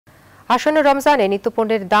আসন্ন রমজানে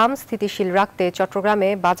নিত্যপণ্যের দাম স্থিতিশীল রাখতে চট্টগ্রামে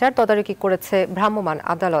বাজার তদারকি করেছে ভ্রাম্যমাণ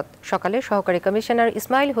আদালত। সকালে সহকারী কমিশনার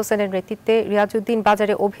ইসমাইল হোসেনের নেতৃত্বে রিয়াজউদ্দিন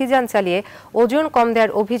বাজারে অভিযান চালিয়ে ওজন কম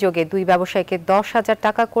দেওয়ার অভিযোগে দুই ব্যবসায়ীকে 10,000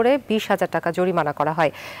 টাকা করে 20,000 টাকা জরিমানা করা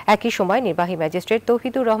হয়। একই সময় নির্বাহী ম্যাজিস্ট্রেট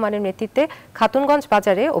তৌহিদুর রহমানের নেতৃত্বে খাতুনগঞ্জ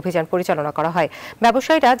বাজারে অভিযান পরিচালনা করা হয়।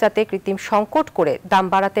 ব্যবসায়ীরা যাতে কৃত্রিম সংকট করে দাম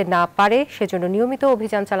বাড়াতে না পারে সেজন্য নিয়মিত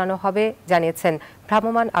অভিযান চালানো হবে জানিয়েছেন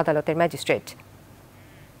ভ্রাম্যমাণ আদালতের ম্যাজিস্ট্রেট।